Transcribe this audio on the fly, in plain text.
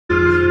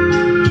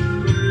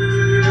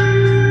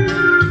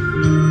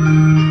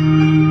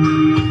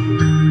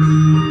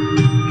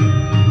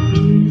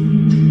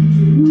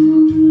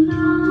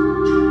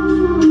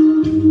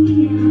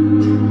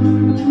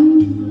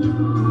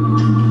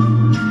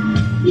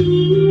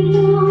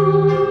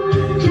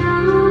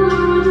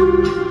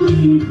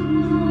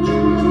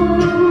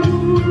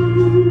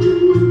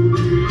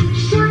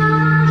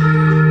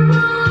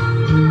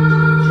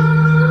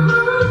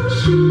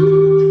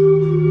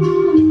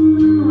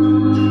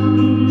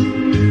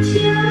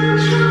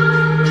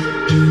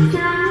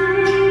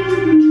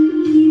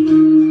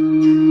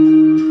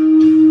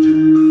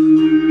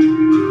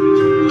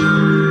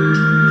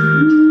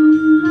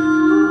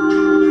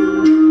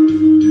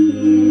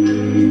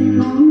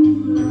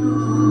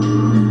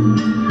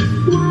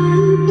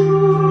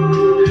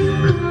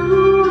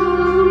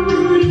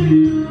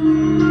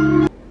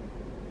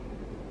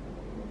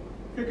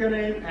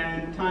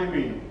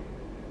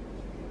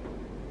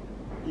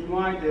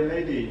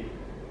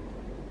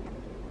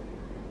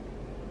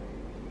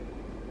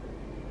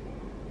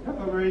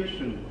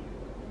variation.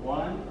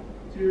 1,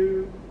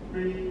 2,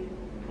 3,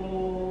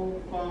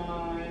 4,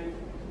 5,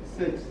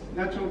 6.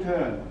 Natural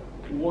turn.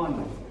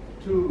 1,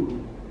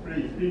 2,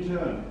 3. Spin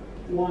turn.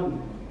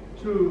 1,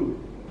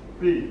 2,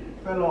 3.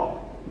 Fell off.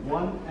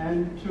 1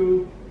 and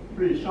 2,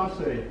 3.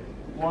 Chasse.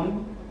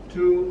 1,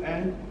 2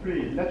 and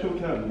 3. Lateral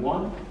turn.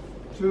 1,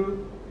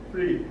 2,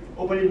 3.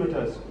 Open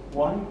impetus.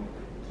 1,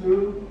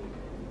 2,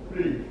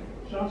 3.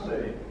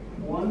 Chasse.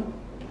 1,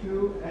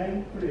 2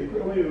 and 3.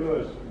 Quick away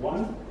reverse.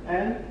 1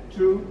 and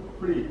 2,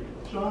 3.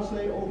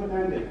 Chasse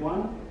open-handed.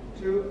 1,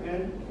 2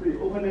 and 3.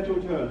 Open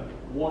lateral turn.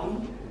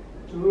 1,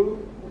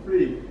 2,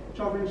 3.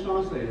 Chopping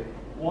chasse.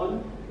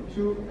 1,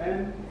 2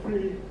 and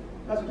 3.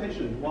 Last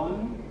rotation.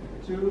 1,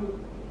 2,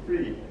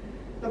 3.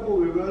 Double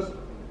reverse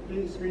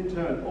spin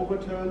turn.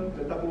 Overturn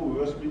the double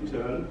reverse spin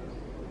turn.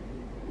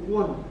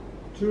 1,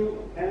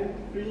 2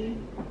 and 3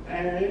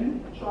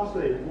 and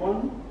chasse.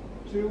 1,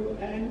 2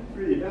 and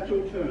 3.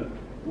 Lateral turn.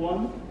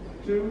 1,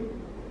 2,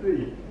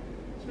 3.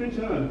 Spin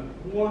turn.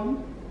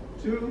 1,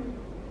 2,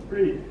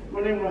 3.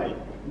 Running right.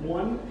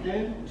 1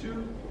 and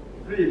 2,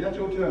 3.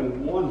 Lateral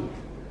turn. 1,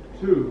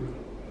 2,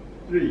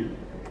 3.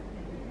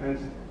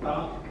 And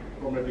start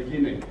from the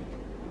beginning.